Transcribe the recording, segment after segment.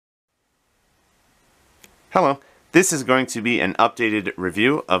Hello, this is going to be an updated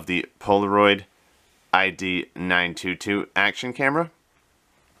review of the Polaroid ID922 action camera.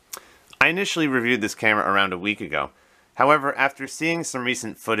 I initially reviewed this camera around a week ago. However, after seeing some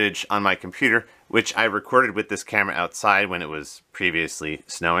recent footage on my computer, which I recorded with this camera outside when it was previously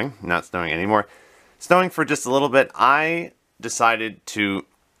snowing, not snowing anymore, snowing for just a little bit, I decided to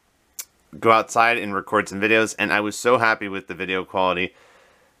go outside and record some videos, and I was so happy with the video quality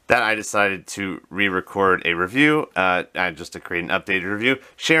that I decided to re-record a review, just to create an updated review,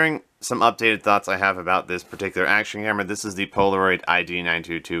 sharing some updated thoughts I have about this particular action camera. This is the Polaroid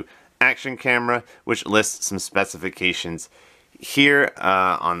ID922 action camera, which lists some specifications here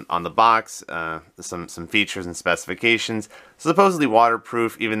on the box, some features and specifications. Supposedly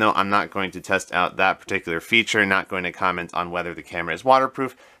waterproof, even though I'm not going to test out that particular feature, not going to comment on whether the camera is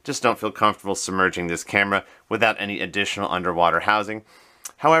waterproof. Just don't feel comfortable submerging this camera without any additional underwater housing.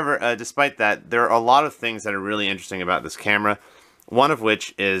 However, despite that, there are a lot of things that are really interesting about this camera. One of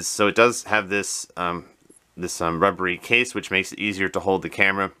which is, so it does have this rubbery case, which makes it easier to hold the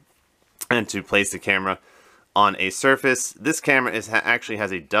camera and to place the camera on a surface. This camera actually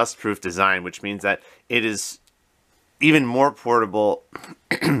has a dust-proof design, which means that it is even more portable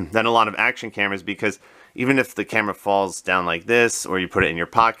than a lot of action cameras, because even if the camera falls down like this, or you put it in your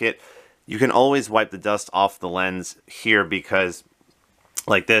pocket, you can always wipe the dust off the lens here, because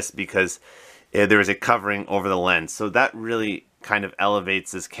there is a covering over the lens. So that really kind of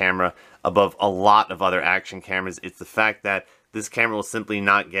elevates this camera above a lot of other action cameras. It's the fact that this camera will simply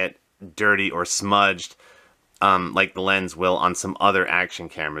not get dirty or smudged like the lens will on some other action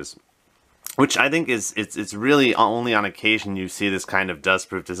cameras, which I think it's really only on occasion you see this kind of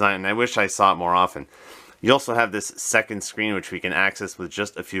dust-proof design, and I wish I saw it more often. You also have this second screen, which we can access with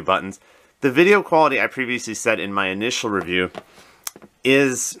just a few buttons. The video quality, I previously said in my initial review,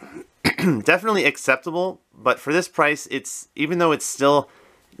 is definitely acceptable, but for this price, even though it's still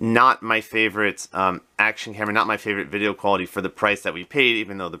not my favorite action camera, not my favorite video quality for the price that we paid,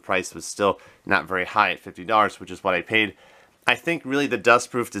 even though the price was still not very high at $50, which is what I paid. I think really the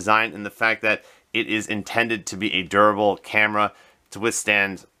dust-proof design and the fact that it is intended to be a durable camera to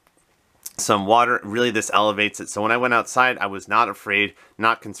withstand some water, really this elevates it. So when I went outside, I was not afraid,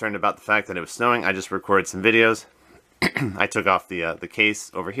 not concerned about the fact that it was snowing. I just recorded some videos. I took off the case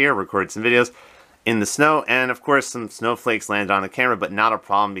over here, recorded some videos in the snow, and of course some snowflakes landed on the camera, but not a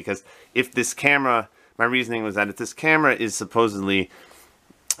problem, because if this camera, my reasoning was that if this camera is supposedly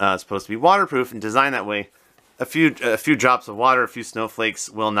supposed to be waterproof and designed that way, a few drops of water, a few snowflakes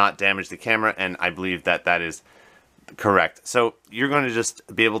will not damage the camera, and I believe that that is correct. So you're going to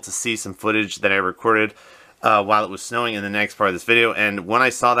just be able to see some footage that I recorded while it was snowing in the next part of this video, and when I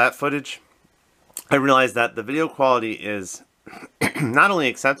saw that footage, I realized that the video quality is not only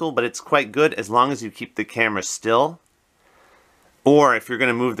acceptable, but it's quite good as long as you keep the camera still. Or if you're going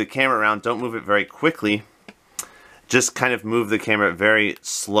to move the camera around, don't move it very quickly. Just kind of move the camera very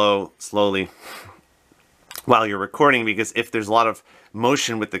slowly while you're recording, because if there's a lot of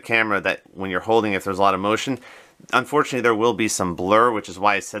motion with the camera, that when you're holding it, if there's a lot of motion, unfortunately there will be some blur, which is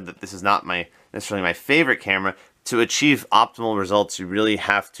why I said that this is not necessarily my favorite camera. To achieve optimal results, you really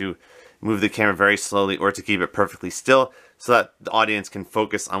have to move the camera very slowly, or to keep it perfectly still, so that the audience can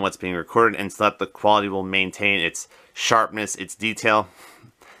focus on what's being recorded, and so that the quality will maintain its sharpness, its detail,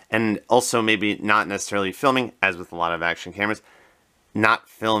 and also maybe not necessarily filming, as with a lot of action cameras, not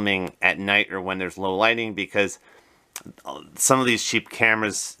filming at night or when there's low lighting, because some of these cheap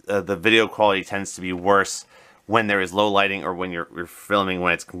cameras, the video quality tends to be worse when there is low lighting, or when you're filming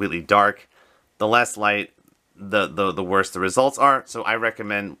when it's completely dark. The less light, the worse the results are. So I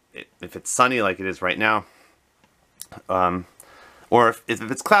recommend, if it's sunny like it is right now, or if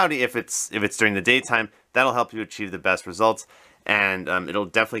it's cloudy, if it's during the daytime, that'll help you achieve the best results, and it'll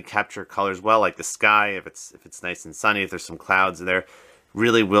definitely capture colors well, like the sky. If it's nice and sunny, if there's some clouds there,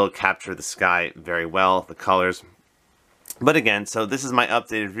 really will capture the sky very well, the colors. But again, so this is my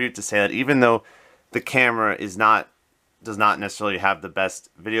updated review to say that even though the camera does not necessarily have the best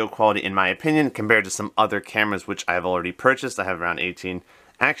video quality, in my opinion, compared to some other cameras which I have already purchased. I have around 18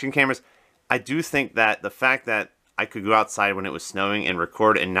 action cameras. I do think that the fact that I could go outside when it was snowing and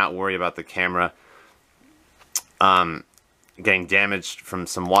record and not worry about the camera getting damaged from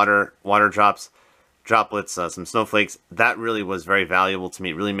some water droplets, some snowflakes, that really was very valuable to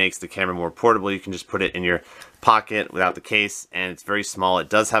me. It really makes the camera more portable. You can just put it in your pocket without the case, and it's very small. It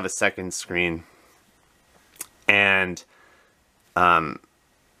does have a second screen, and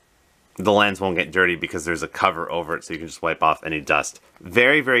the lens won't get dirty because there's a cover over it, so you can just wipe off any dust.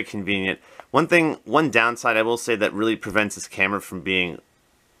 Very, very convenient. One downside I will say that really prevents this camera from being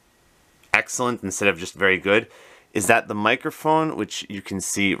excellent instead of just very good is that the microphone, which you can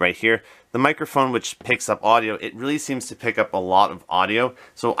see right here, the microphone which picks up audio, it really seems to pick up a lot of audio.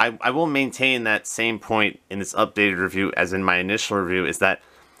 So I will maintain that same point in this updated review as in my initial review, is that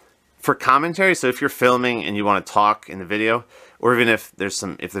for commentary, so if you're filming and you want to talk in the video, or even if there's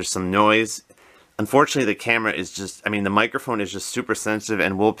some noise, unfortunately the camera is just, I mean, the microphone is just super sensitive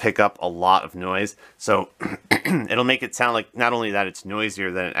and will pick up a lot of noise. So it'll make it sound like not only that it's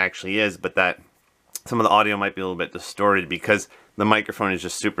noisier than it actually is, but that some of the audio might be a little bit distorted because the microphone is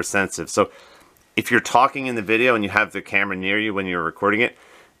just super sensitive. So if you're talking in the video and you have the camera near you when you're recording it,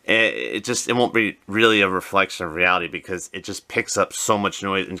 it won't be really a reflection of reality because it just picks up so much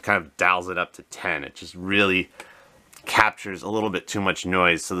noise and kind of dials it up to 10. It just really captures a little bit too much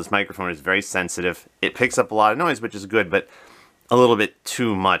noise. So this microphone is very sensitive. It picks up a lot of noise, which is good, but a little bit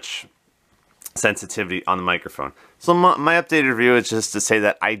too much sensitivity on the microphone. So my updated review is just to say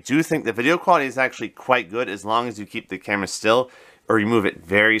that I do think the video quality is actually quite good as long as you keep the camera still or you move it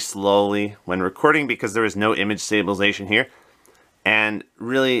very slowly when recording, because there is no image stabilization here. And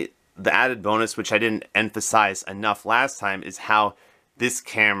really the added bonus, which I didn't emphasize enough last time, is how this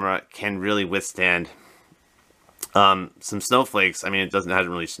camera can really withstand some snowflakes. I mean, it hasn't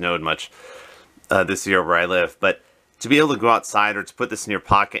really snowed much this year where I live, but to be able to go outside or to put this in your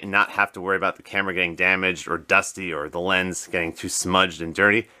pocket and not have to worry about the camera getting damaged or dusty or the lens getting too smudged and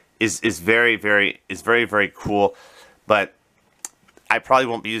dirty is very, very cool. But I probably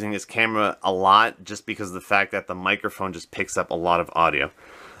won't be using this camera a lot just because of the fact that the microphone just picks up a lot of audio.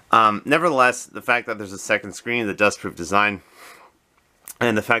 Nevertheless, the fact that there's a second screen, the dustproof design,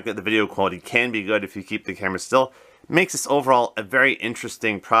 and the fact that the video quality can be good if you keep the camera still makes this overall a very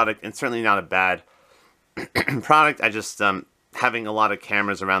interesting product and certainly not a bad product. I just, having a lot of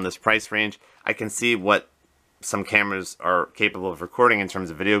cameras around this price range, I can see what some cameras are capable of recording in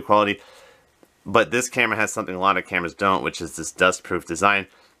terms of video quality. But this camera has something a lot of cameras don't, which is this dust-proof design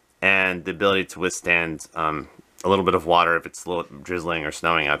and the ability to withstand a little bit of water if it's a little drizzling or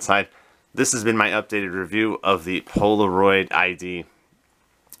snowing outside. This has been my updated review of the Polaroid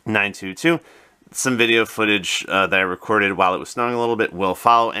ID922. Some video footage that I recorded while it was snowing a little bit will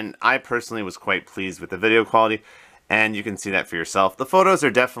follow, and I personally was quite pleased with the video quality, and you can see that for yourself. The photos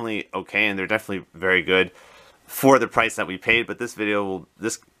are definitely okay, and they're definitely very good for the price that we paid, but this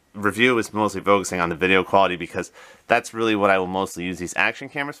review is mostly focusing on the video quality because that's really what I will mostly use these action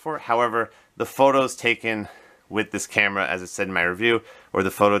cameras for. However, the photos taken with this camera, as I said in my review, or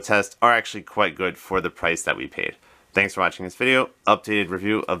the photo test, are actually quite good for the price that we paid. Thanks for watching this video. Updated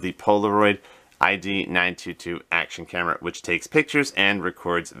review of the Polaroid ID922 action camera, which takes pictures and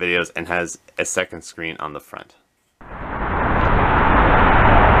records videos and has a second screen on the front.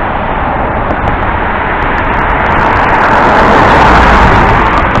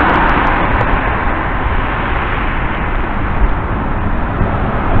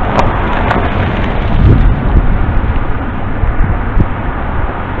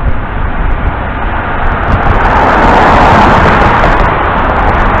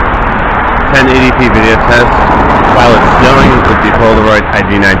 1080p video test while it's snowing with the Polaroid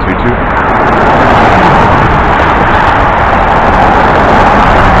ID922.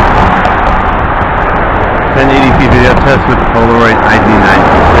 1080p video test with the Polaroid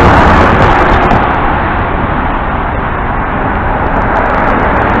ID922.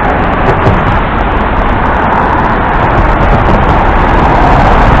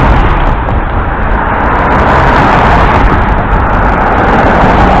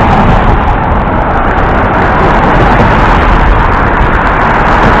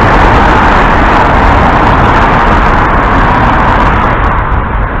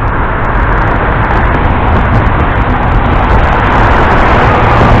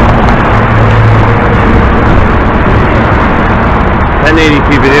 1080p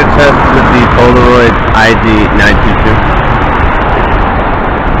video test with the Polaroid ID922.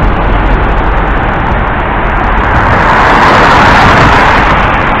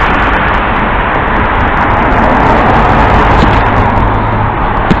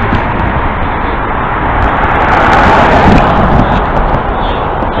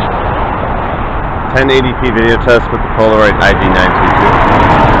 1080p video test with the Polaroid ID922.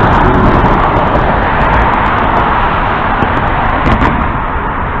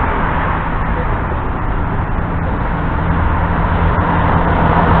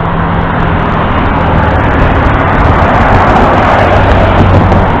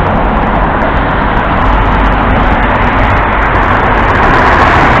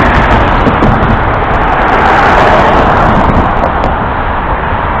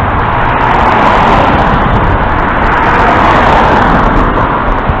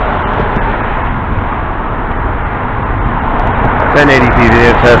 1080p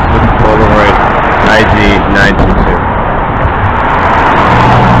video test with the Polaroid ID922.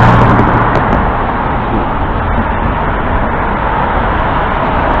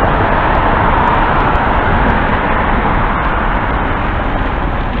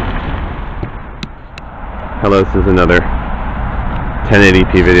 Hello, this is another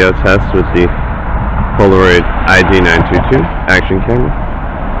 1080p video test with the Polaroid ID922 action camera.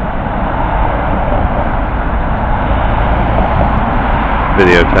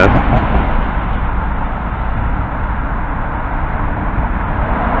 Video test.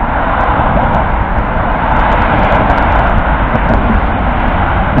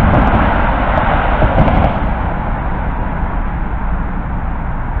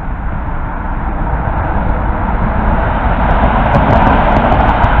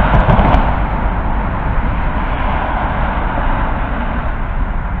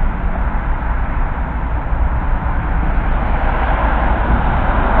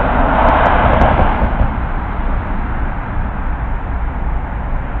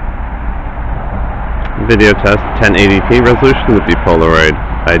 Video test, 1080p resolution with the Polaroid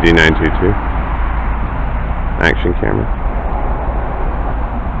ID922 action camera.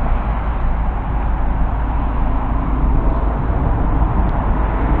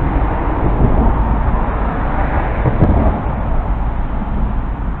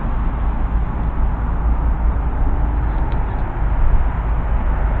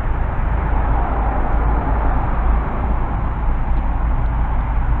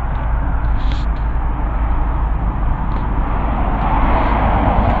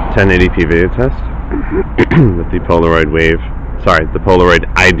 .1080p video test with the Polaroid the Polaroid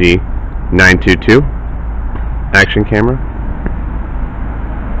ID922 action camera.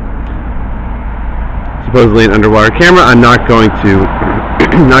 Supposedly an underwater camera. I'm not going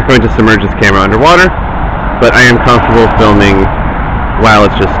to submerge this camera underwater, but I am comfortable filming while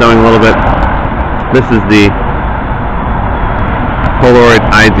it's just snowing a little bit. This is the Polaroid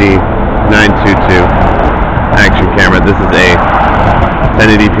ID922 action camera. This is a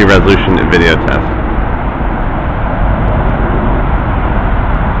 1080p resolution video test.